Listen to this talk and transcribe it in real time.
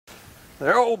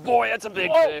There, oh boy, that's a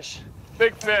big fish.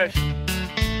 Big fish.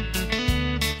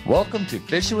 Welcome to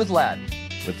Fishing with Ladden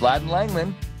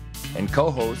Langman and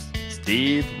co-host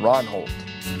Steve Ronholt.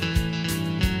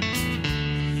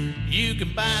 You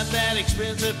can buy that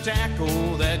expensive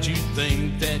tackle that you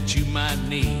think that you might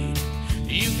need.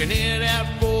 You can head out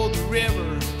for the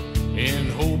river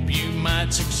and hope you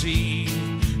might succeed.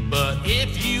 But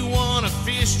if you want to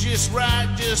fish just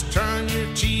right, just turn your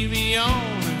TV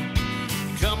on.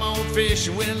 Come on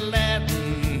fishing with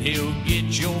Ladden, he'll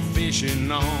get your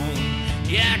fishing on.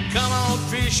 Yeah, come on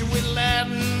fishing with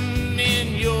Ladden and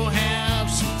you'll have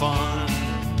some fun.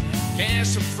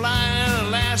 Cast a fly in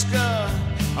Alaska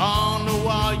on the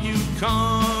wild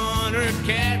Yukon, or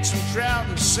catch some trout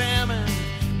and salmon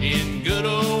in good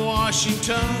old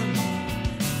Washington.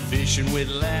 Fishing with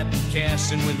Ladden,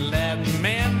 casting with Ladden,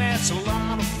 man, that's a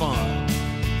lot of fun.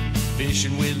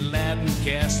 Fishing with Ladden,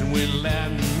 casting with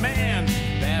Ladden, man,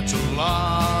 that's a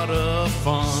lot of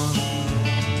fun.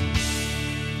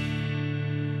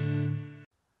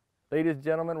 Ladies and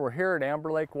gentlemen, we're here at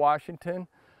Amber Lake, Washington.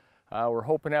 We're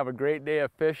hoping to have a great day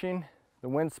of fishing. The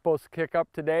wind's supposed to kick up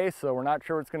today, so we're not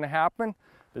sure what's going to happen,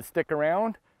 but stick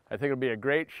around. I think it'll be a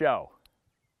great show.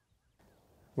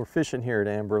 We're fishing here at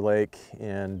Amber Lake,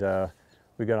 and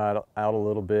we got out a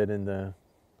little bit in the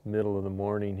middle of the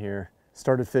morning here.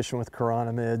 Started fishing with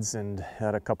Chironomids and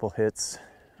had a couple hits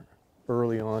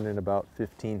early on in about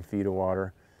 15 feet of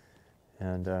water,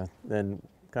 and then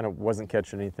kind of wasn't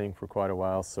catching anything for quite a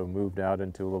while, so moved out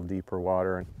into a little deeper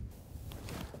water, and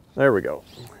there we go.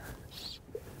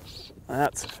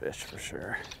 That's a fish for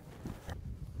sure.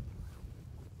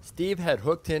 Steve had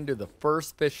hooked into the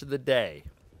first fish of the day.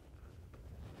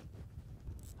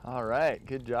 All right,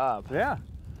 good job. Yeah,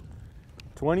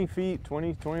 20 feet,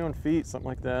 21 feet, something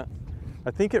like that. I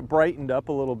think it brightened up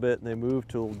a little bit and they moved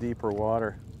to a little deeper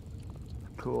water.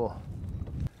 Cool.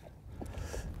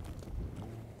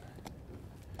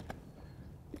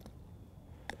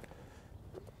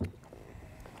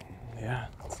 Yeah,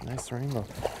 it's a nice rainbow.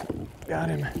 Got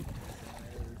him.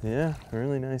 Yeah,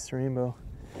 really nice rainbow.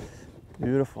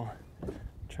 Beautiful.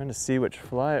 Trying to see which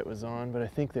fly it was on, but I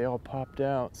think they all popped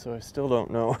out, so I still don't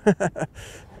know.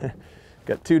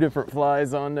 Got two different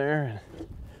flies on there.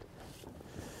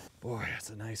 Boy, that's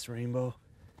a nice rainbow.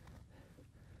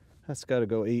 That's got to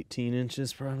go 18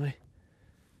 inches probably.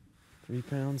 3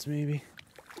 pounds maybe.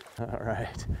 All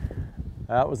right.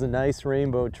 That was a nice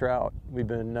rainbow trout. We've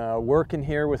been working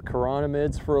here with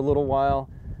Chironomids for a little while.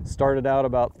 Started out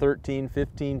about 13,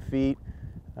 15 feet.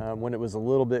 When it was a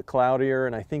little bit cloudier,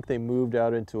 and I think they moved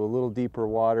out into a little deeper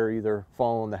water, either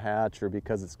following the hatch or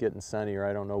because it's getting sunnier.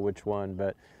 I don't know which one,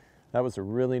 but that was a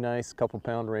really nice couple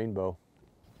pound rainbow.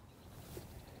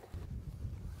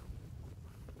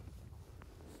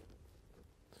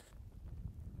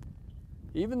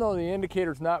 Even though the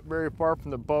indicator's not very far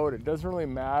from the boat, it doesn't really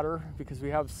matter because we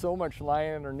have so much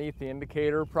line underneath the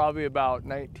indicator, probably about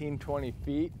 19, 20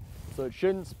 feet. So it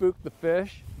shouldn't spook the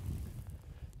fish.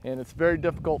 And it's very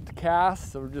difficult to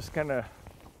cast, so we're just kind of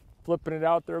flipping it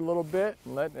out there a little bit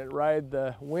and letting it ride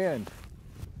the wind.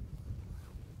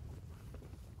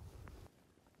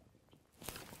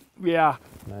 Yeah.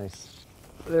 Nice.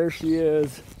 There she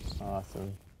is.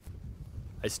 Awesome.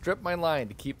 I stripped my line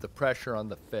to keep the pressure on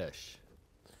the fish.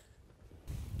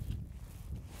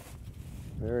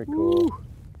 Very cool. Woo.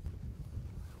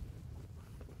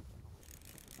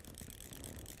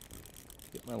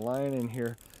 Get my line in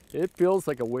here. It feels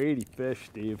like a weighty fish,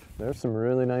 Steve. There's some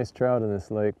really nice trout in this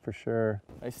lake for sure.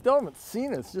 I still haven't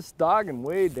seen it. It's just dogging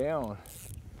way down.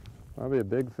 Probably a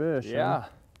big fish. Yeah. Huh?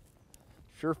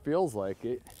 Sure feels like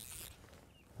it.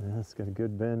 Yeah, it's got a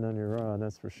good bend on your rod,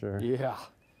 that's for sure. Yeah.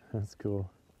 That's cool.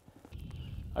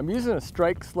 I'm using a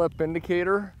strike slip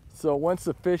indicator. So once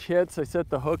the fish hits, I set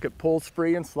the hook, it pulls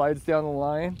free and slides down the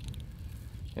line.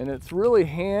 And it's really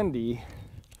handy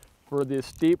for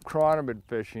this deep chironomid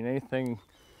fishing. Anything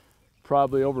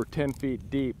probably over 10 feet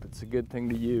deep, it's a good thing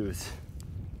to use.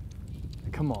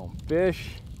 Come on,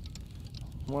 fish.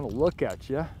 I want to look at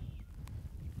you.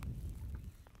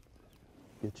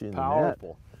 Get you in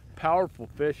Powerful, powerful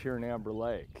fish here in Amber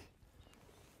Lake.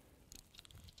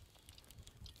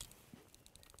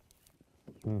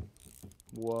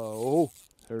 Whoa,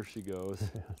 there she goes. the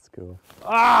net. That's cool.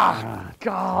 Ah,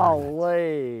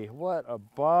 golly, what a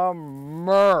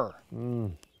bummer.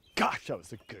 Gosh, that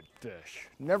was a good fish.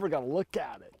 Never got to look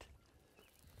at it.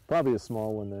 Probably a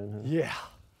small one then, huh? Yeah,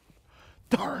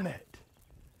 darn it.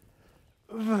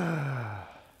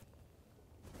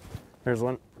 There's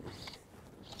one.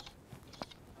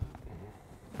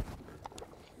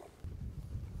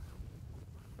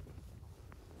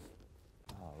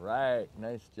 right,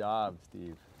 nice job,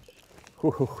 Steve.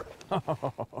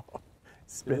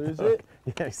 Spit Lose the hook.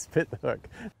 it? Yeah, he spit the hook.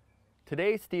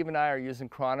 Today, Steve and I are using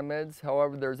chironomids.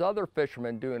 However, there's other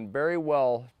fishermen doing very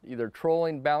well, either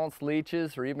trolling balanced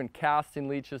leeches or even casting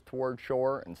leeches toward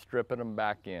shore and stripping them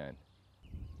back in.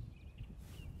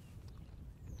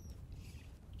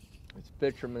 There's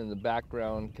fishermen in the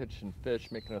background catching fish,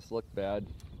 making us look bad.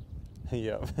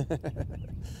 Yep.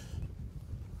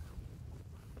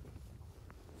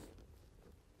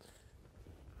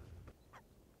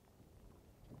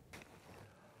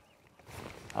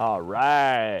 All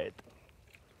right.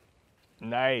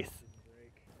 Nice.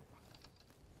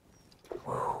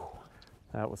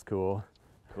 That was cool.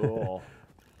 Cool.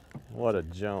 What a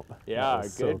jump. Yeah, That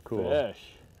was good so cool. fish.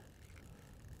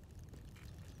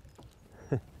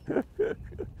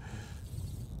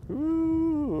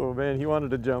 Ooh, man, he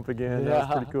wanted to jump again. That was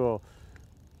Yeah. pretty cool.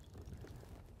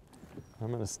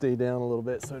 I'm gonna stay down a little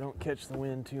bit so I don't catch the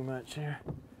wind too much here.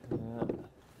 Yeah.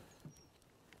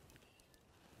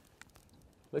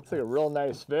 Looks like a real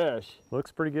nice fish.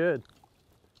 Looks pretty good.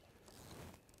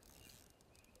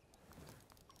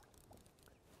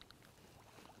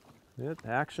 Yeah,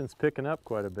 action's picking up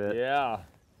quite a bit. Yeah.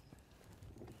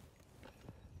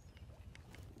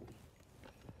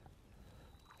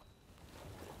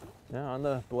 Yeah, on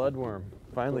the bloodworm.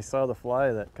 Finally saw the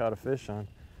fly that caught a fish on.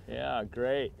 Yeah,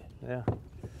 great. Yeah.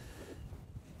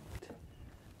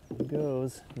 There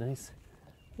goes. Nice.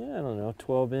 Yeah, I don't know,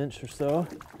 12-inch or so.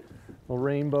 Little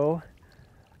rainbow.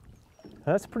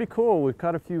 That's pretty cool. We've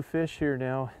caught a few fish here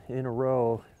now in a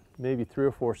row, maybe 3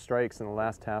 or 4 strikes in the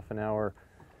last half an hour,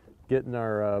 getting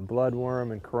our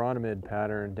bloodworm and chironomid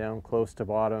pattern down close to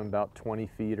bottom, about 20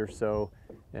 feet or so,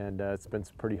 and it's been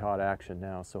some pretty hot action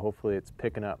now, so hopefully it's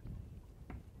picking up.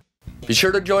 Be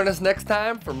sure to join us next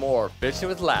time for more Fishing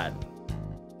with Latin,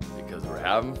 because we're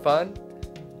having fun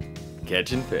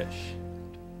catching fish.